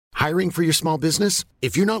Hiring for your small business?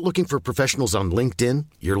 If you're not looking for professionals on LinkedIn,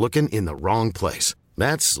 you're looking in the wrong place.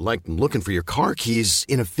 That's like looking for your car keys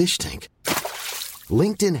in a fish tank.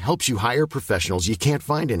 LinkedIn helps you hire professionals you can't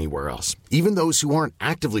find anywhere else, even those who aren't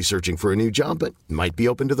actively searching for a new job but might be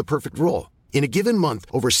open to the perfect role. In a given month,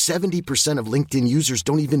 over 70% of LinkedIn users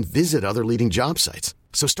don't even visit other leading job sites.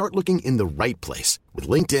 So start looking in the right place. With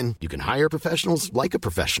LinkedIn, you can hire professionals like a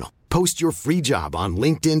professional. Post your free job on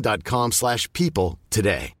linkedin.com/people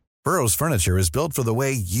today. Burrow's furniture is built for the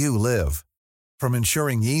way you live. From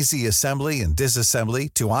ensuring easy assembly and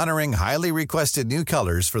disassembly to honoring highly requested new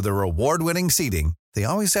colors for their award-winning seating, they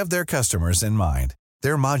always have their customers in mind.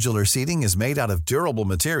 Their modular seating is made out of durable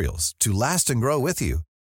materials to last and grow with you.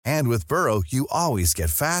 And with Burrow, you always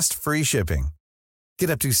get fast, free shipping.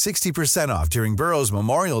 Get up to 60% off during Burrow's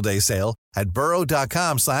Memorial Day sale at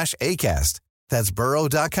burrow.com/ACAST. That's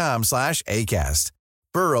burrow.com/ACAST.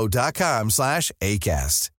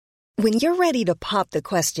 burrow.com/ACAST. When you're ready to pop the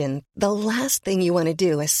question, the last thing you want to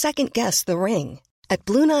do is second-guess the ring. At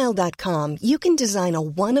BlueNile.com, you can design a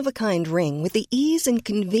one-of-a-kind ring with the ease and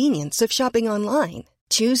convenience of shopping online.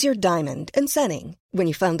 Choose your diamond and setting. When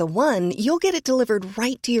you find the one, you'll get it delivered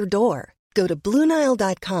right to your door. Go to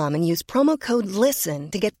BlueNile.com and use promo code LISTEN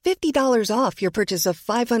to get $50 off your purchase of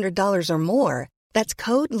 $500 or more. That's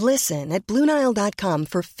code LISTEN at BlueNile.com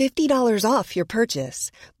for $50 off your purchase.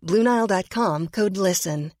 BlueNile.com, code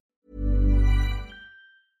LISTEN.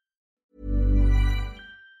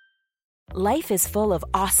 Life is full of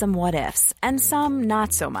awesome what-ifs, and some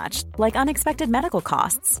not so much, like unexpected medical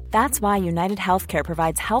costs. That's why United Healthcare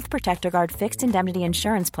provides Health Protector Guard fixed indemnity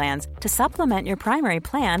insurance plans to supplement your primary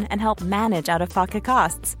plan and help manage out-of-pocket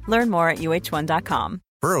costs. Learn more at uh1.com.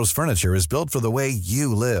 Burrow's furniture is built for the way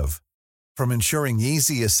you live. From ensuring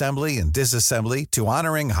easy assembly and disassembly to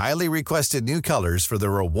honoring highly requested new colors for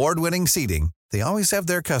their award-winning seating, they always have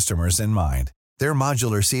their customers in mind. Their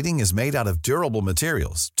modular seating is made out of durable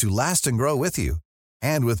materials to last and grow with you.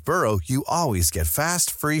 And with Burrow, you always get fast,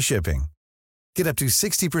 free shipping. Get up to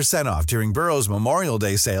 60% off during Burrow's Memorial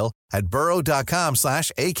Day sale at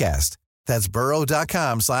burrow.com/ACAST. That's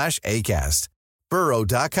burrow.com/ACAST.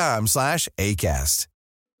 burrow.com/ACAST.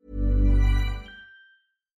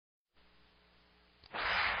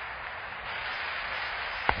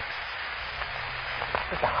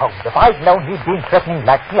 Mr. Holmes, if I'd known he'd been threatening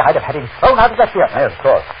Laxmi, I'd have had him thrown out of the theatre. Yes, of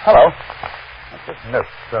course. Hello. What's this note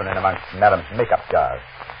thrown in amongst Madame's makeup jars?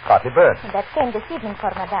 Partly burned. That came this evening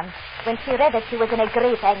for Madame. When she read it, she was in a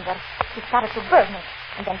great anger. She started to burn it.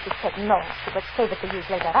 And then she said no, she would save it to use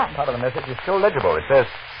later on. Part of the message is still legible. It says,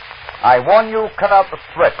 I warn you, cut out the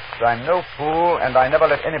threats. I'm no fool, and I never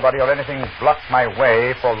let anybody or anything block my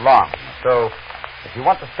way for long. So, if you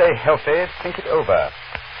want to stay healthy, think it over.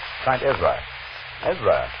 Signed Ezra.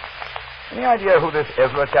 Ezra. Any idea who this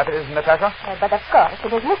Ezra chap is, Natasha? But of course,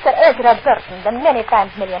 it is Mr. Ezra Burton, the many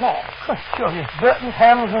times millionaire. Oh, sure, yes. Burton's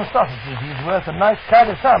hams and sausages. He's worth a nice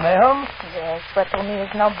tidy sum, eh, Holmes? Yes, but to me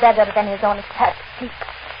is no better than his own fat stick.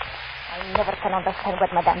 I never can understand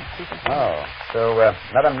what Madame speaks. Oh, so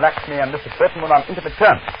Madame Laxmi and Mr. Burton were on intimate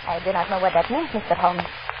terms. I do not know what that means, Mr. Holmes.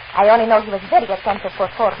 I only know he was very attentive for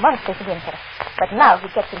 4 months this winter. But now he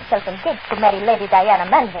gets himself engaged to marry Lady Diana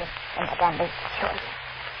Manville. And Madame is furious.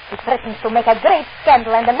 He threatens to make a great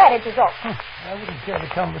scandal and the marriage is off. I wouldn't care to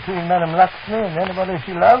come between Madame Laxmi and anybody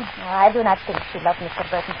she loves. No, I do not think she loves Mr.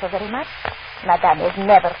 Burton so very much. Madame is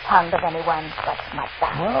never fond of anyone but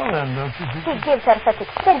Madame. Well, then, don't you think... He gives her such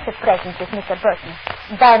expensive presents as Mr. Burton.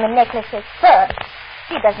 Diamond necklaces, furs.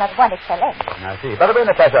 She does not want it select. I see. By the way,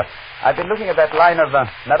 Natasha, I've been looking at that line of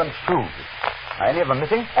Madame's shoes. Are any of them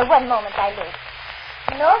missing? One moment, I look.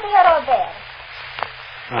 No, they are all there.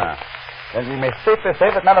 Then we may safely say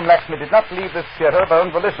that Madame Laxmi did not leave this theater of her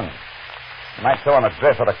own volition. She might throw on a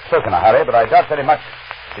dress or a cloak in a hurry, but I doubt very much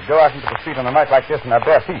she'd go out into the street on a night like this in her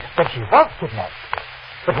bare feet. But she was kidnapped.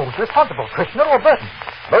 But who's responsible, Krishna or Burton?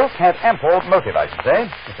 Both had ample motive, I should say.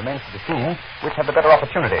 It remains to be seen which had the better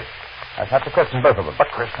opportunity. I'd have to question both of them.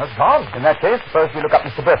 But Krishna's gone. In that case, suppose we look up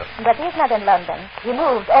Mr. Burton. But he's not in London. He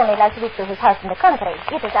moved only last week to his house in the country.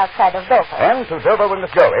 It is outside of Dover. And to Dover we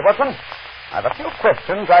must go, eh, Watson? I've a few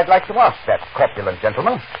questions I'd like to ask that corpulent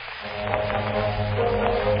gentleman.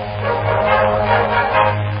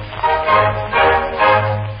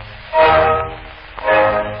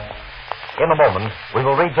 In a moment, we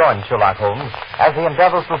will rejoin Sherlock Holmes as he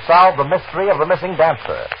endeavors to solve the mystery of the missing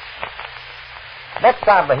dancer. Next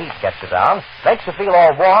time the heat gets you down, makes you feel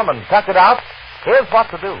all warm and tuckered out, here's what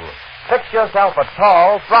to do. Fix yourself a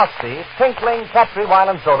tall, frosty, tinkling Petri wine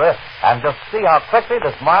and soda, and just see how quickly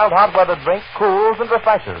this mild hot weather drink cools and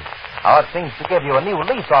refreshes. How it seems to give you a new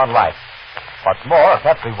lease on life. What's more,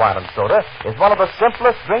 Petri wine and soda is one of the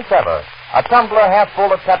simplest drinks ever. A tumbler half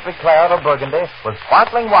full of Petri Claret or Burgundy with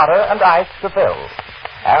sparkling water and ice to fill.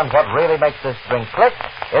 And what really makes this drink click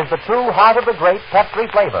is the true heart of the great Petri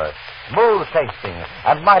flavor. Smooth tasting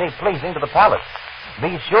and mighty pleasing to the palate.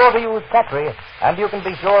 Be sure to use Petri, and you can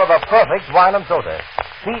be sure of a perfect wine and soda.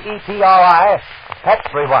 Petri,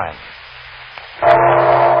 Petri wine.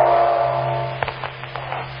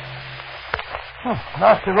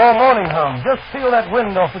 Nasty raw morning, Holmes. Just feel that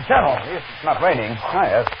wind off the channel. Yes, it's not raining. Ah,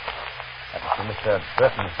 yes. That must be Mr.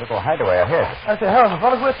 Burton's little hideaway ahead. I say, Holmes,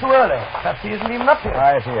 what if we're too early? Perhaps he isn't even up here.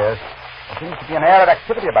 Ah, yes, he is. There seems to be an air of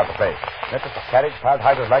activity about the place. Left us a carriage, piled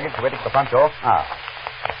high with luggage, waiting at the front door. Ah,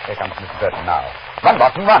 here comes Mr. Burton now. Run,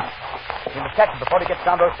 Watson, run. We must catch him before he gets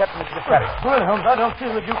down those steps into the carriage. Good, Holmes, I don't see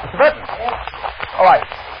the Duke. Mr. Burton. All right.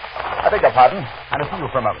 I beg your pardon. I must see you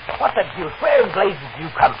for a moment. What the deuce? Where in blazes do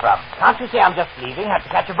you come from? Can't you see I'm just leaving? Have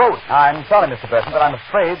to catch a boat. I'm sorry, Mr. Burton, but I'm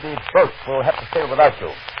afraid the boat will have to sail without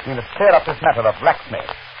you. We must clear up this matter of blacksmith.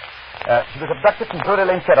 She was abducted from Drury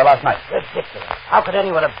Lane Theatre last night. Ridiculous. How could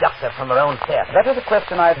anyone abduct her from her own theatre? That is a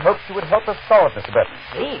question I'd hoped you would help us solve, Mr. Burton.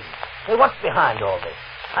 Please. Say, what's behind all this?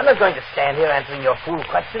 I'm not going to stand here answering your fool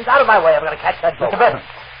questions. Out of my way. I'm going to catch that boat. Mr. Burton,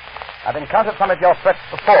 I've encountered some of your threats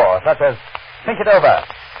before, such as, think it over.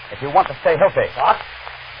 If you want to stay healthy. What?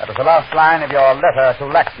 That was the last line of your letter to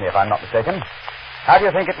Laxmi, if I'm not mistaken. How do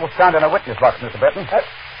you think it will sound in a witness box, Mr. Burton?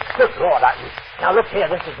 Good Lord, Now, look here,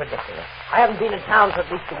 this is ridiculous. I haven't been in town for at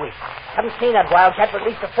least a week. Haven't seen that wildcat for at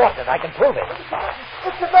least a fortnight. I can prove it.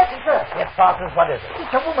 Mr. Burton, sir. Yes, Parsons, what is it?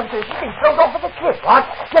 It's a woman, sir. She's been thrown off of the cliff. What?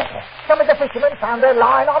 Yes, sir. Some of the fishermen found her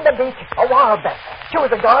lying on the beach a while back. Two of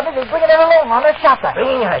the gardeners is bringing her along on a chopper.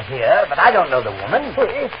 Bringing her here, but I don't know the woman.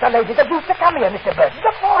 It's the lady that used to come here, Mr. Burton.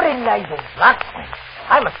 The foreign lady. What?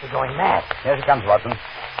 I must be going mad. Here she comes, Watson.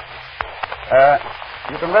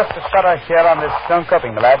 You can rest the shutter here on this stone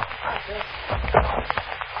coping, my lad.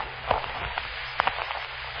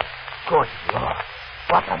 Good Lord.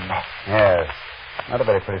 What a mess. Yes. Not a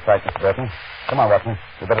very pretty sight, Mr. Burton. Come on, Watson.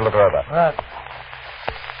 We'd better look her over. Right.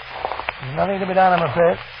 There's nothing to be done, I'm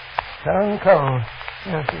afraid. Stone cold.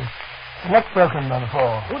 Yes, his neck broken on the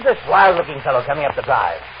fall. Who's this wild-looking fellow coming up the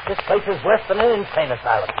drive? This place is worse than an insane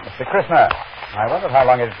asylum. Mr. Krishna. I wondered how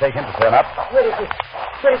long it'd take him to turn up. Where is it?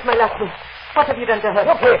 Where is my Laxmi? What have you done to her?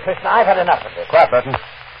 Look here, Krishna. I've had enough of this. Quiet, Burton.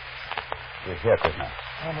 She's here, Krishna.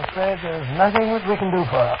 I'm afraid there's nothing that we can do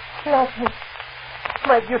for her. Laxmi.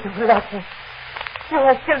 My beautiful Laxmi. You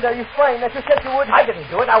have killed her, you swine, as you said you would. I didn't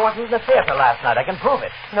do it. I wasn't in the theater last night. I can prove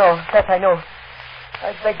it. No, that I know.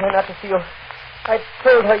 I begged her not to see you. I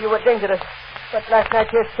told her you were dangerous. But last night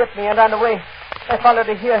she escaped me and ran away. I followed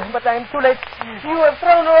her here, but I am too late. You have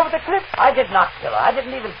thrown her over the cliff. I did not kill her. I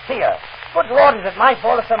didn't even see her. Good Lord, is it my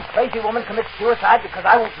fault if some crazy woman commits suicide because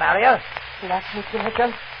I won't marry her? Laxmi killed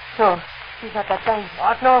herself? No, she's not that kind.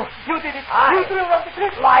 What? No, you did it. You threw her off the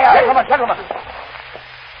cliff. Liar. Gentlemen.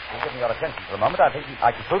 I'll give me your attention for a moment. I think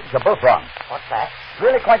I can prove that you're both wrong. What's that? It's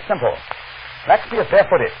really quite simple. Laxmi is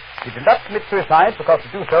barefooted. She did not commit suicide because to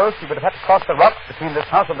do so, she would have had to cross the rocks between this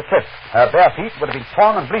house and the cliff. Her bare feet would have been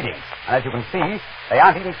torn and bleeding. And as you can see, they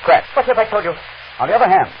aren't even scratched. What have I told you? On the other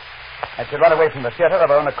hand, had she run away from the theater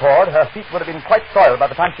of her own accord, her feet would have been quite soiled by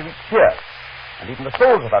the time she reached here. And even the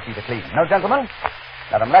soles of her feet are clean. No, gentlemen?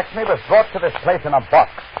 Madam Laxmi was brought to this place in a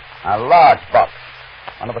box. A large box.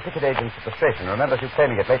 One of the ticket agents at the station remembers you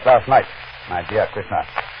claiming it late last night. My dear Krishna.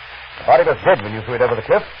 The body was dead when you threw it over the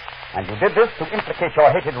cliff. And you did this to implicate your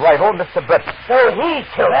hated rival, Mr. Burton. So he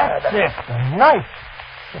killed her. That's it. A knife.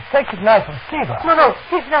 The sacred knife of Shiva. No,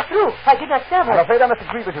 it's not true. I did not stab her. I'm afraid I must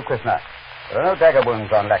agree with you, Krishna. There are no dagger wounds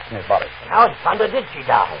on Laxmi's body. How in thunder did she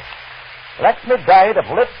die? Laxmi died of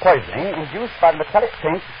lead poisoning induced by the metallic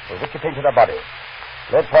paint with which she painted her body.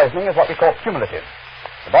 Lead poisoning is what we call cumulative.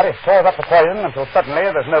 The body stores up the poison until suddenly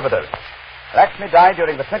there's an overdose. Laxmi died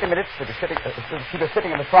during the 20 minutes she was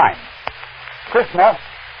sitting in the shrine. Krishna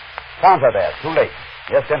found her there, too late.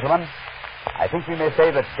 Yes, gentlemen, I think we may say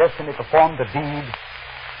that destiny performed the deed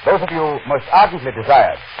both of you most ardently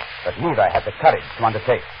desired, but neither had the courage to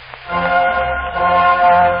undertake.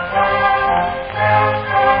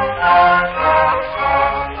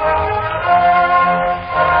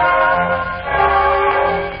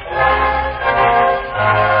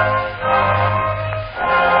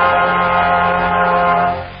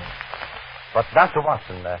 But, Dr.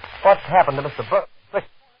 Watson, what's happened to Mr. Burton?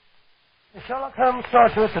 Sherlock Holmes saw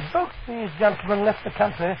to it that both these gentlemen left the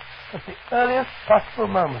country at the earliest possible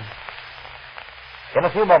moment. In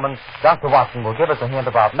a few moments, Dr. Watson will give us a hint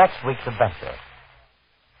about next week's adventure.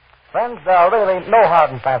 Friends, there are really no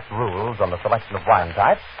hard and fast rules on the selection of wine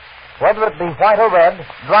types. Whether it be white or red,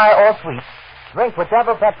 dry or sweet, Drink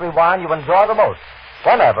whichever Petri wine you enjoy the most,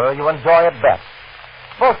 whenever you enjoy it best.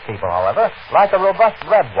 Most people, however, like a robust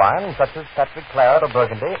red wine, such as Petri Claret or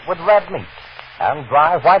Burgundy, with red meat, and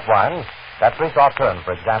dry white wines, Petri Sauterne,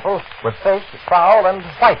 for example, with fish, fowl, and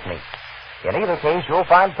white meat. In either case, you'll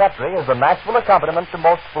find Petri is a natural accompaniment to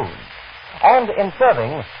most foods. And in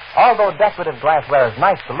serving, although decorative glassware is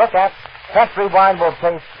nice to look at, Petri wine will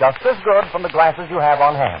taste just as good from the glasses you have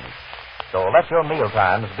on hand. So let your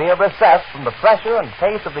mealtimes be a recess from the pressure and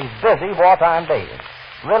pace of these busy wartime days.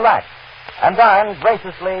 Relax and dine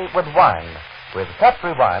graciously with wine, with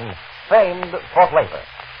Petri wine, famed for flavor.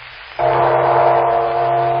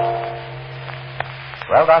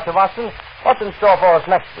 Well, Dr. Watson, what's in store for us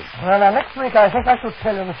next week? Well, now, next week I think I shall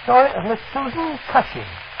tell you the story of Miss Susan Cushing,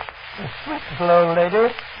 a sweet little old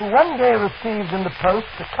lady who one day received in the post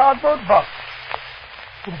a cardboard box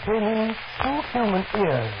containing 2 human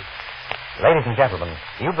ears. Ladies and gentlemen,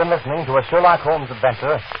 you've been listening to a Sherlock Holmes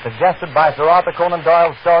adventure suggested by Sir Arthur Conan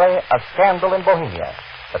Doyle's story, A Scandal in Bohemia.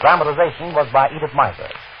 The dramatization was by Edith Meiser.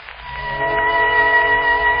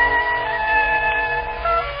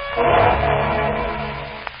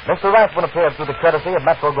 Mr. Rathbone appeared through the courtesy of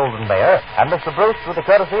Metro-Goldwyn-Mayer, and Mr. Bruce through the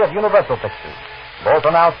courtesy of Universal Pictures. Both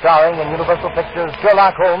are now starring in Universal Pictures'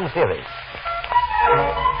 Sherlock Holmes series.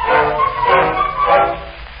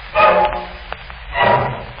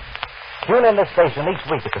 Tune in this station each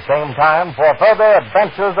week at the same time for further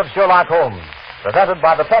adventures of Sherlock Holmes, presented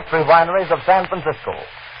by the Petri Wineries of San Francisco.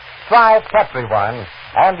 Try Petri wine,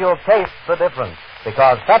 and you'll taste the difference,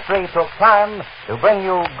 because Petri took time to bring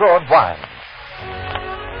you good wine.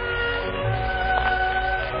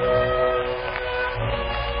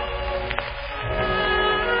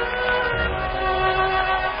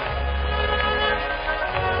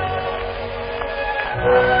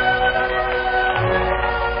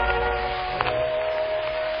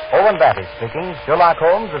 Owen Batty speaking. Sherlock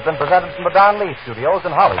Holmes has been presented from the Don Lee Studios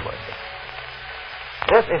in Hollywood.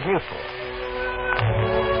 This is Mutual.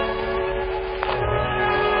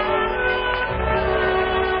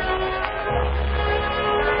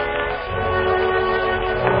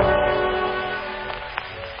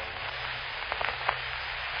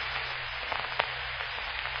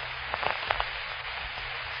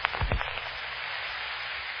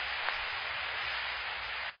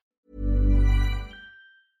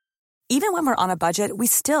 Even when we're on a budget, we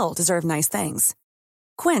still deserve nice things.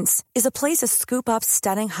 Quince is a place to scoop up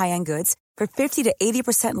stunning high-end goods for 50 to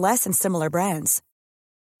 80% less than similar brands.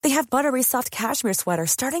 They have buttery soft cashmere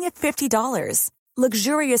sweaters starting at $50,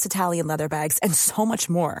 luxurious Italian leather bags, and so much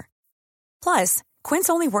more. Plus, Quince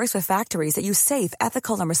only works with factories that use safe,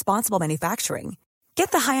 ethical, and responsible manufacturing.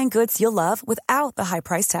 Get the high-end goods you'll love without the high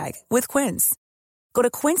price tag with Quince. Go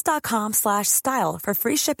to quince.com/style for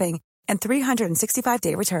free shipping and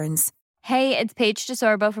 365-day returns. Hey, it's Paige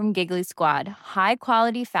DeSorbo from Giggly Squad. High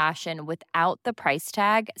quality fashion without the price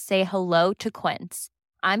tag. Say hello to Quince.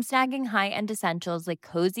 I'm snagging high-end essentials like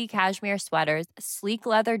cozy cashmere sweaters, sleek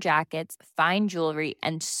leather jackets, fine jewelry,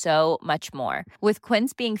 and so much more. With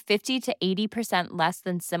Quince being 50 to 80% less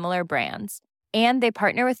than similar brands. And they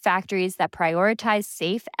partner with factories that prioritize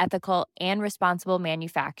safe, ethical, and responsible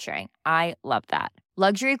manufacturing. I love that.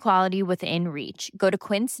 Luxury quality within reach. Go to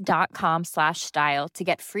quince.com/style to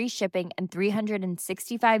get free shipping and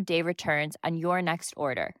 365-day returns on your next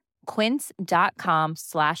order.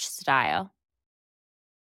 Quince.com/style.